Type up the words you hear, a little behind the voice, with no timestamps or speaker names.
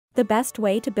The best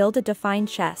way to build a defined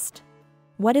chest.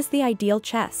 What is the ideal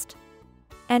chest?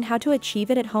 And how to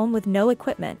achieve it at home with no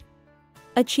equipment.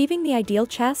 Achieving the ideal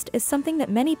chest is something that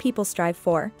many people strive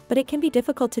for, but it can be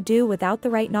difficult to do without the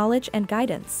right knowledge and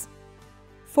guidance.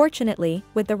 Fortunately,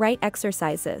 with the right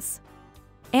exercises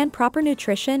and proper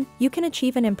nutrition, you can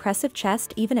achieve an impressive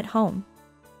chest even at home.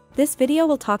 This video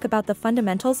will talk about the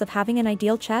fundamentals of having an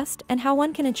ideal chest and how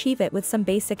one can achieve it with some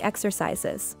basic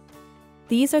exercises.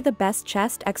 These are the best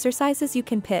chest exercises you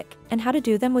can pick, and how to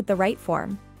do them with the right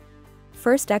form.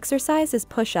 First exercise is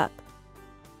push-up.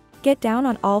 Get down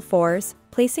on all fours,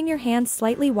 placing your hands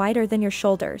slightly wider than your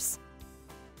shoulders.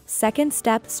 Second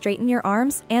step, straighten your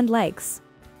arms and legs.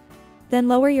 Then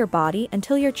lower your body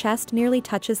until your chest nearly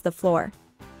touches the floor.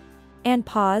 And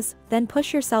pause, then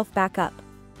push yourself back up.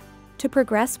 To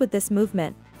progress with this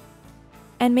movement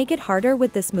and make it harder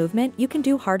with this movement, you can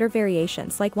do harder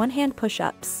variations like one-hand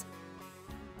push-ups.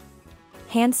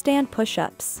 Handstand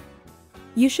push-ups.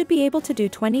 You should be able to do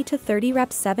 20 to 30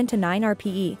 reps 7 to 9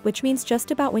 RPE, which means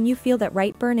just about when you feel that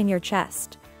right burn in your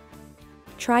chest.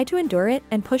 Try to endure it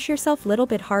and push yourself a little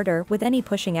bit harder with any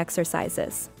pushing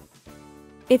exercises,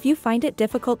 if you find it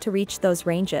difficult to reach those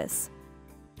ranges.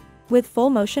 With full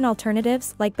motion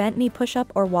alternatives like bent knee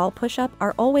push-up or wall push-up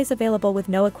are always available with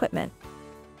no equipment.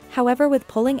 However, with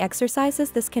pulling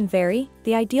exercises this can vary.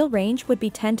 The ideal range would be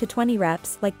 10 to 20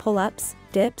 reps like pull-ups,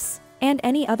 dips, and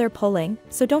any other pulling,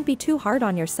 so don't be too hard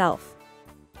on yourself.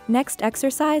 Next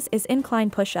exercise is incline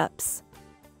push-ups.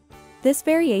 This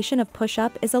variation of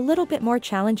push-up is a little bit more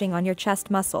challenging on your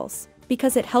chest muscles,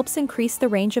 because it helps increase the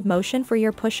range of motion for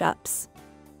your push-ups.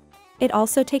 It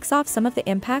also takes off some of the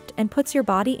impact and puts your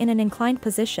body in an inclined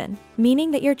position, meaning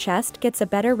that your chest gets a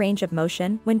better range of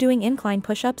motion when doing incline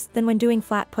push-ups than when doing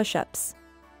flat push-ups.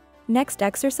 Next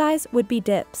exercise would be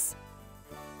dips.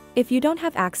 If you don't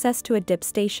have access to a dip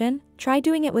station, try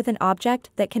doing it with an object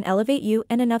that can elevate you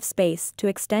and enough space to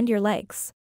extend your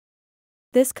legs.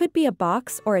 This could be a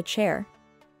box or a chair.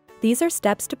 These are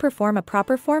steps to perform a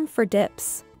proper form for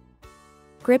dips.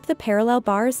 Grip the parallel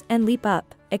bars and leap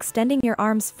up, extending your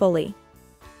arms fully.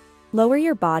 Lower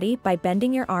your body by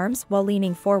bending your arms while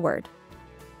leaning forward.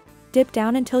 Dip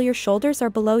down until your shoulders are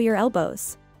below your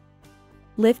elbows.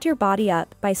 Lift your body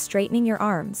up by straightening your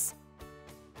arms.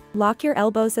 Lock your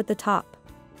elbows at the top.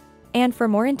 And for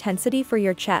more intensity for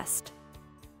your chest,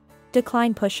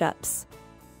 decline push-ups.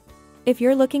 If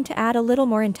you're looking to add a little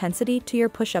more intensity to your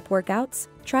push-up workouts,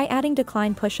 try adding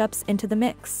decline push-ups into the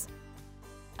mix.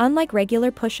 Unlike regular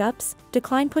push-ups,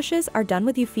 decline pushes are done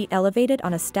with your feet elevated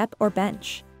on a step or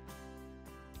bench.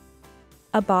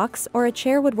 A box or a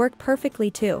chair would work perfectly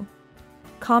too.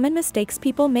 Common mistakes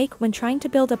people make when trying to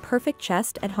build a perfect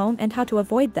chest at home and how to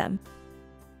avoid them.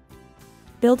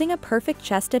 Building a perfect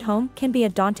chest at home can be a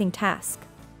daunting task.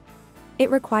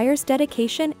 It requires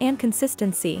dedication and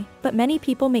consistency, but many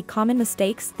people make common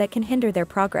mistakes that can hinder their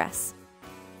progress.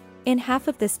 In half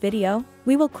of this video,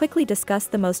 we will quickly discuss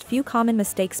the most few common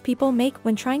mistakes people make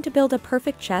when trying to build a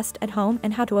perfect chest at home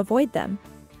and how to avoid them.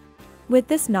 With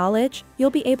this knowledge,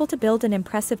 you'll be able to build an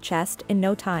impressive chest in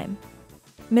no time.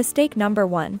 Mistake number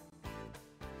 1.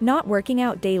 Not working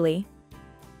out daily.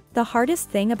 The hardest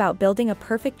thing about building a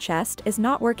perfect chest is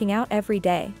not working out every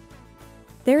day.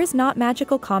 There is not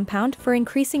magical compound for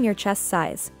increasing your chest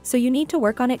size, so you need to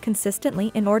work on it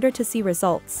consistently in order to see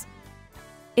results.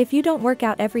 If you don't work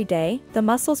out every day, the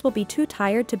muscles will be too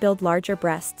tired to build larger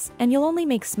breasts, and you'll only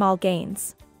make small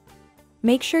gains.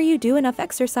 Make sure you do enough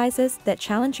exercises that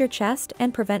challenge your chest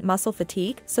and prevent muscle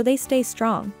fatigue so they stay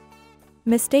strong.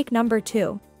 Mistake number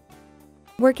 2.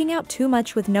 Working out too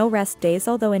much with no rest days.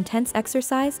 Although intense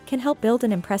exercise can help build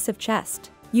an impressive chest,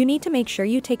 you need to make sure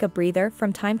you take a breather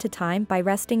from time to time by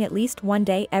resting at least one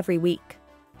day every week.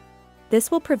 This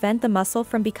will prevent the muscle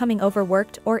from becoming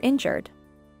overworked or injured.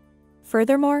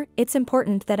 Furthermore, it's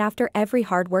important that after every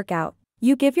hard workout,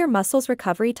 you give your muscles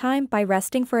recovery time by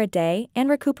resting for a day and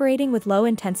recuperating with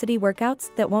low-intensity workouts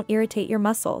that won't irritate your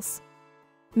muscles.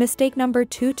 Mistake number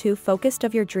 2. Too focused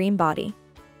on your dream body.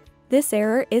 This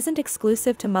error isn't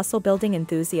exclusive to muscle-building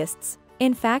enthusiasts.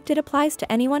 In fact, it applies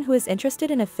to anyone who is interested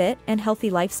in a fit and healthy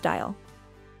lifestyle.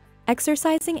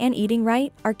 Exercising and eating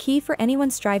right are key for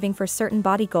anyone striving for certain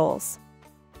body goals.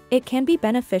 It can be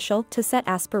beneficial to set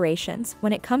aspirations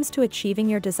when it comes to achieving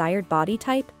your desired body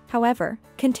type. However,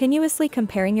 continuously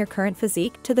comparing your current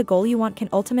physique to the goal you want can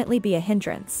ultimately be a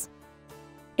hindrance.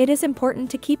 It is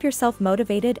important to keep yourself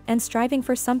motivated and striving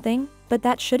for something, but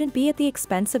that shouldn't be at the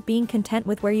expense of being content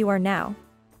with where you are now.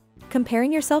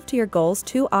 Comparing yourself to your goals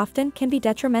too often can be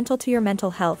detrimental to your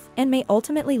mental health and may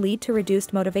ultimately lead to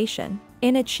reduced motivation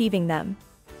in achieving them.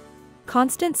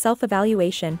 Constant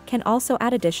self-evaluation can also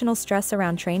add additional stress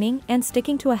around training and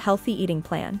sticking to a healthy eating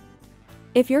plan.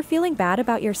 If you're feeling bad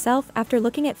about yourself after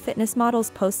looking at fitness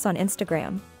models' posts on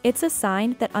Instagram, it's a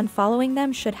sign that unfollowing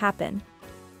them should happen.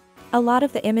 A lot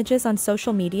of the images on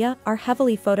social media are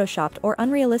heavily photoshopped or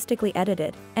unrealistically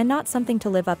edited, and not something to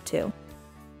live up to.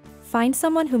 Find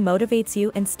someone who motivates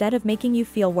you instead of making you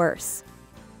feel worse.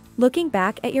 Looking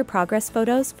back at your progress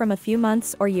photos from a few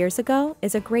months or years ago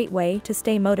is a great way to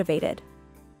stay motivated.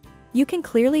 You can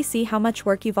clearly see how much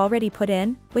work you've already put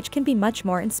in, which can be much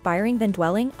more inspiring than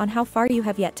dwelling on how far you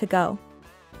have yet to go.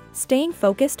 Staying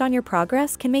focused on your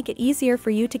progress can make it easier for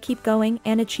you to keep going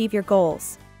and achieve your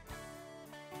goals.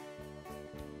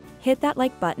 Hit that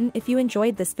like button if you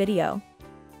enjoyed this video.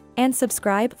 And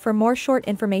subscribe for more short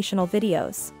informational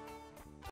videos.